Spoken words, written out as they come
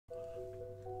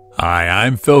Hi,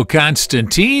 I'm Phil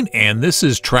Constantine, and this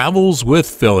is Travels with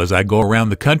Phil as I go around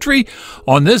the country.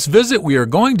 On this visit, we are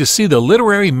going to see the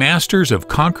literary masters of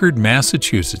Concord,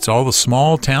 Massachusetts, all the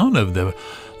small town of the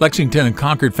Lexington and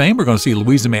Concord fame. We're going to see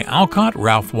Louisa May Alcott,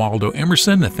 Ralph Waldo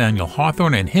Emerson, Nathaniel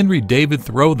Hawthorne, and Henry David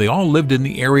Thoreau. They all lived in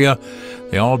the area.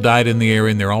 They all died in the area,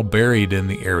 and they're all buried in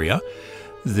the area.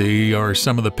 They are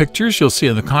some of the pictures you'll see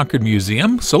in the Concord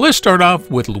Museum. So let's start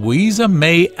off with Louisa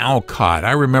May Alcott.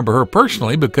 I remember her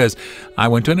personally because I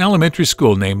went to an elementary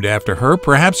school named after her.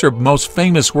 Perhaps her most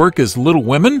famous work is Little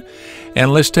Women.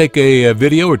 And let's take a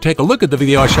video, or take a look at the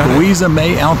video I shot. Louisa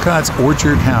May Alcott's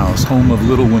Orchard House, home of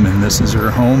Little Women. This is her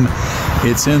home.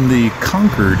 It's in the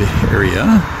Concord area,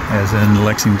 as in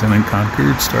Lexington and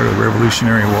Concord, start of the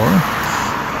Revolutionary War.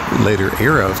 Later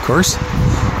era, of course.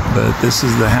 But this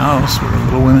is the house where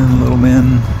Little Women, Little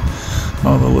Men,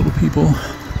 all the little people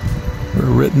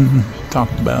were written,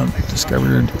 talked about,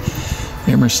 discovered.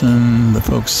 Emerson, the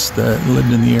folks that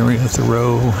lived in the area,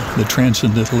 Thoreau, the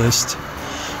transcendentalist,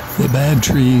 the bad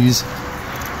trees,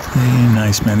 the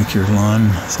nice manicured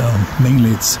lawn. So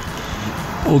mainly it's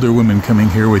older women coming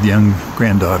here with young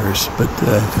granddaughters. But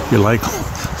if you like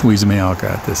Louisa May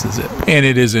Alcott, this is it. And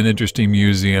it is an interesting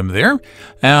museum there.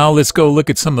 Now let's go look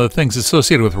at some of the things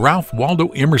associated with Ralph Waldo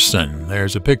Emerson.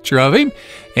 There's a picture of him,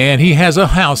 and he has a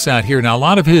house out here. Now a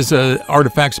lot of his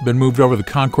artifacts have been moved over to the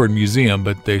Concord Museum,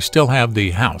 but they still have the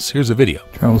house. Here's a video.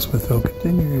 Travels with Phil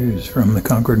continues from the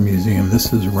Concord Museum.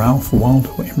 This is Ralph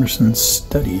Waldo Emerson's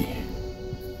study.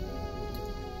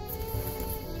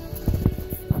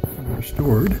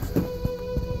 Restored.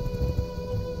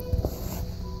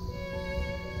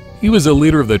 He was a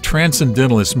leader of the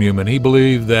Transcendentalist movement. He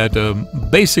believed that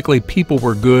basically people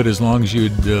were good as long as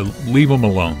you'd leave them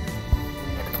alone.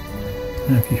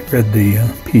 And if you read the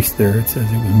piece there, it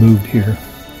says it was moved here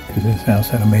because his house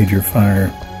had a major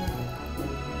fire.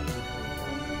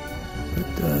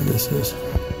 But this is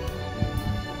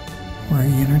where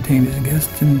he entertained his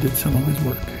guests and did some of his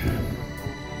work,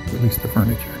 at least the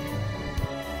furniture.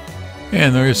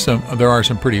 And there are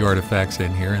some pretty artifacts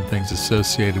in here and things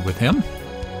associated with him.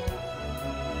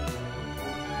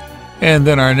 And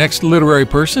then our next literary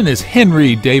person is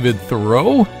Henry David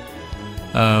Thoreau,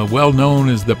 well known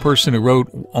as the person who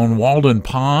wrote on Walden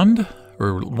Pond,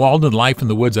 or Walden Life in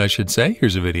the Woods, I should say.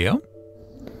 Here's a video.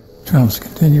 Travels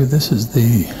continue. This is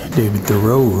the David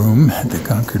Thoreau room at the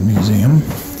Concord Museum.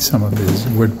 Some of his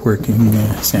woodworking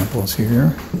samples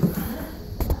here.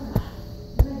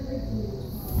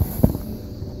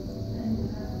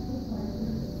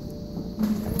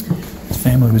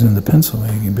 Family was in the pencil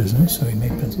making business, so he made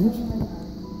pencils.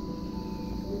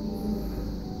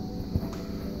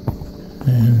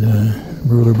 And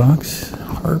ruler box,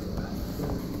 harp,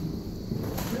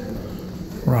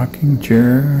 rocking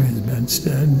chair, his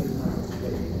bedstead,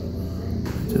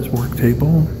 his work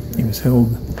table. He was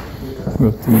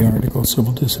wrote the article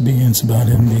Civil Disobedience about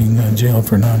him being jailed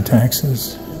for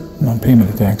non-payment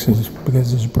of taxes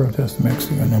because there's a protest in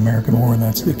Mexico in the American War.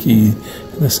 That's the key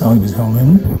to the cell he was held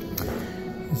in.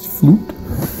 His flute.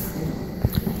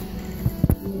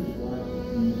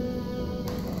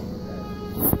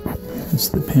 That's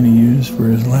the pen he used for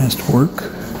his last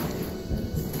work.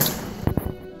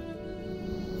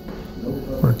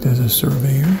 Worked as a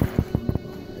surveyor.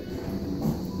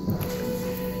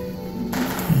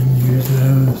 And used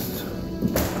those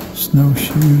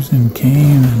snowshoes and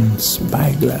cane and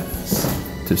spyglass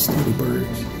to study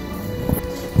birds.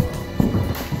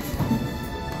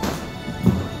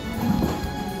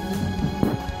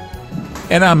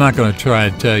 And I'm not going to try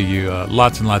and tell you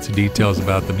lots and lots of details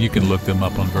about them. You can look them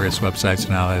up on various websites,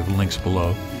 and I'll have links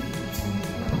below.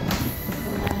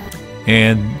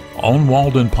 And on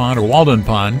Walden Pond, or Walden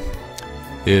Pond,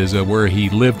 is where he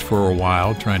lived for a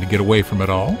while, trying to get away from it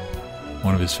all.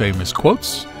 One of his famous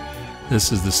quotes.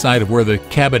 This is the site of where the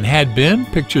cabin had been.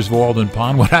 Pictures of Walden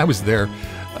Pond. When I was there,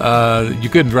 you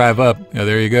couldn't drive up.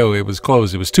 There you go. It was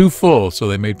closed. It was too full, so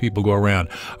they made people go around.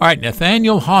 All right,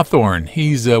 Nathaniel Hawthorne.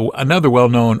 He's another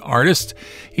well-known artist.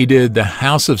 He did The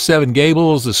House of Seven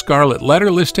Gables, The Scarlet Letter.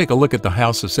 Let's take a look at The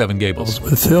House of Seven Gables.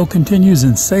 With Phil continues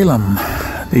in Salem.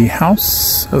 The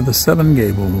House of the Seven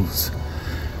Gables.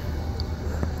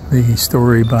 The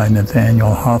story by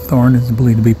Nathaniel Hawthorne is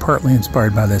believed to be partly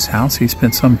inspired by this house. He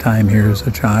spent some time here as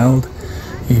a child.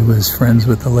 He was friends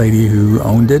with the lady who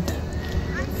owned it.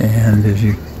 And as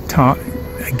you talk,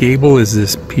 a gable is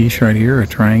this piece right here, a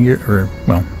triangle, or,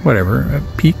 well, whatever, a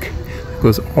peak that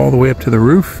goes all the way up to the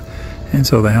roof. And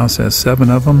so the house has 7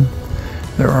 of them.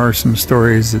 There are some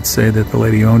stories that say that the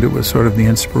lady who owned it was sort of the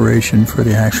inspiration for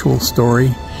the actual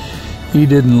story. He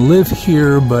didn't live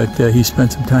here, but he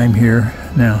spent some time here.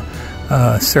 Now,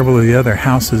 Several of the other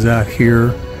houses out here,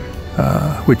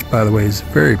 which by the way is a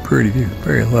very pretty view,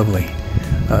 very lovely.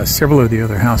 Several of the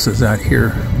other houses out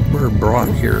here were brought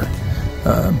here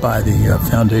by the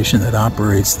foundation that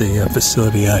operates the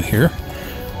facility out here.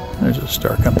 There's a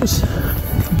star compass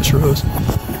rose.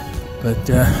 But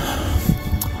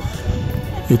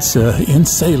it's in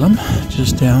Salem,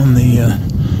 just down the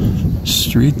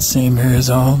street, same area as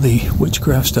all the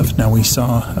witchcraft stuff. Now we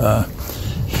saw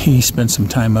he spent some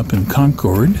time up in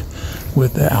Concord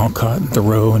with Alcott and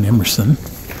Thoreau and Emerson.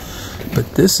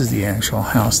 But this is the actual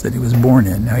house that he was born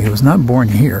in. Now he was not born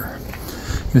here.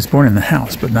 He was born in the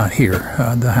house, but not here.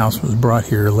 The house was brought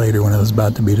here later when it was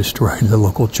about to be destroyed. The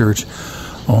local church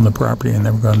owned the property and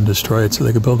they were going to destroy it so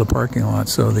they could build a parking lot.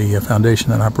 So the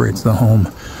foundation that operates the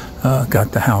home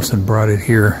got the house and brought it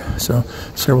here. So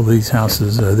several of these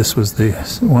houses, this was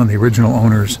one of the original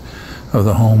owners of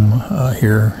the home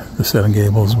here. The Seven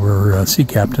Gables were sea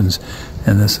captains,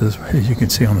 and this is, as you can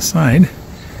see on the side,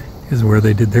 is where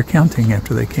they did their counting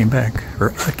after they came back, or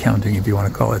accounting if you want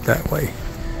to call it that way.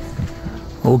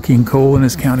 Old King Cole and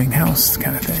his counting house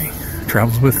kind of thing.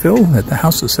 Travels with Phil at the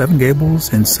House of Seven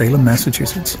Gables in Salem,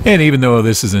 Massachusetts. And even though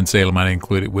this is in Salem, I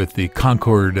include it with the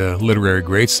Concord literary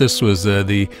greats. This was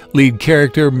the lead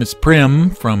character, Miss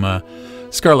Prynne from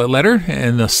Scarlet Letter,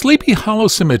 and the Sleepy Hollow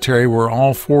Cemetery where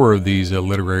all four of these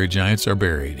literary giants are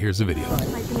buried. Here's the video.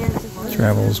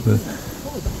 Travels with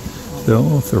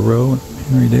Phil, Thoreau,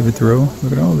 Henry David Thoreau.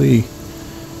 Look at all the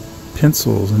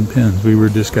pencils and pens. We were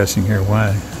discussing here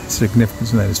why the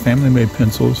significance of that. His family made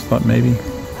pencils, thought maybe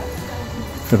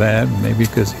for that, maybe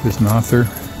because he was an author.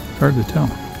 It's hard to tell.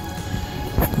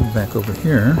 Go back over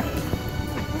here.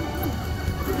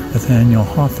 Nathaniel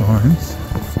Hawthorne's.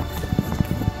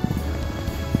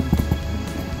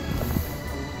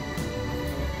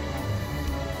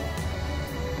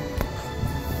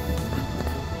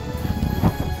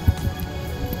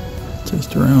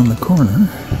 Just around the corner.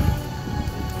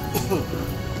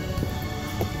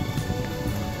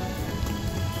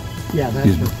 Yeah,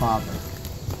 that's her father.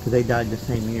 Because they died the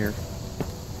same year.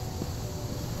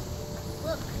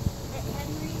 Look, at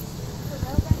Henry's.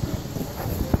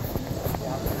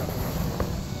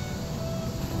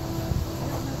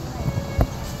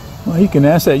 Well, you can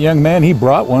ask that young man. He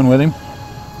brought one with him.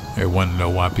 They wanted to know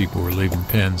why people were leaving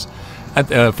pens.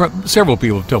 Several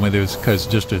people have told me that it was because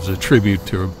just as a tribute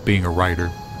to being a writer,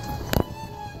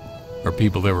 or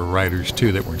people that were writers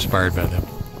too that were inspired by them.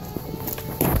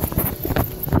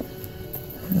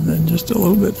 And then just a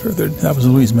little bit further, that was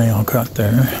Louise May Alcott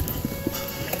there.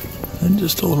 And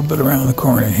just a little bit around the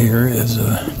corner here is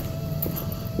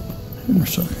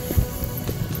Emerson.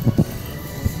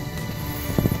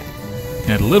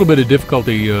 Had a little bit of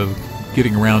difficulty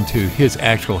getting around to his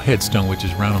actual headstone, which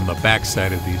is around on the back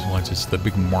side of these ones. It's the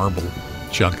big marble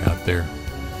chunk out there.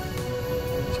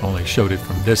 So only showed it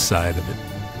from this side of it.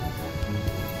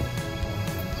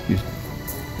 Excuse me.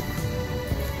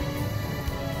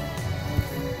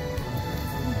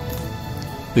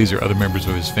 These are other members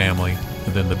of his family.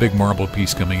 And then the big marble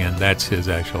piece coming in, that's his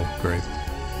actual grave.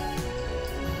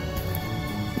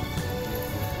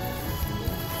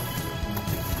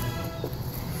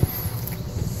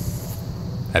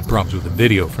 Had problems with the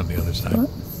video from the other side.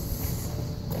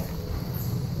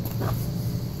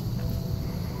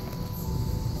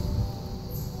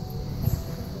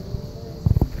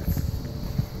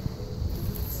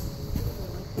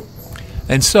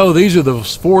 And so these are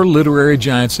those four literary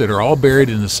giants that are all buried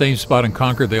in the same spot in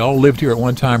Concord. They all lived here at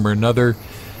one time or another,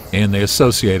 and they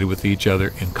associated with each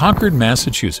other in Concord,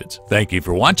 Massachusetts. Thank you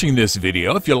for watching this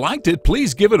video. If you liked it,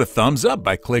 please give it a thumbs up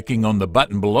by clicking on the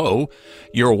button below.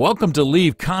 You're welcome to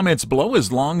leave comments below as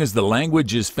long as the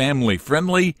language is family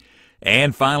friendly.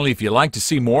 And finally, if you'd like to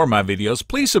see more of my videos,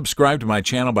 please subscribe to my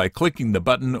channel by clicking the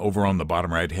button over on the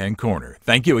bottom right-hand corner.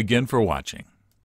 Thank you again for watching.